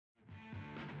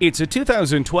It's a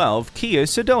 2012 Kia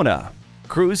Sedona.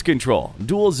 Cruise control,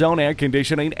 dual zone air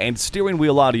conditioning, and steering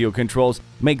wheel audio controls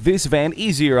make this van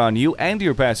easier on you and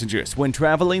your passengers when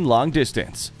traveling long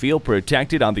distance. Feel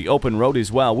protected on the open road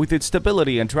as well with its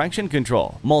stability and traction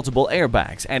control, multiple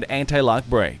airbags, and anti-lock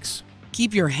brakes.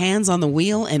 Keep your hands on the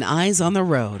wheel and eyes on the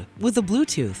road with the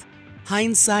Bluetooth.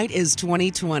 Hindsight is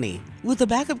 20/20 with a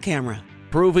backup camera.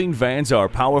 Proving vans are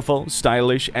powerful,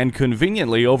 stylish, and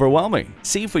conveniently overwhelming.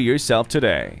 See for yourself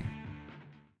today.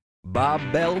 Bell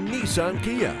Nissan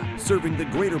Kia, serving the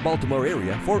greater Baltimore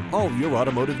area for all your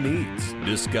automotive needs.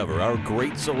 Discover our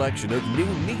great selection of new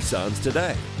Nissans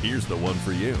today. Here's the one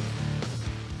for you.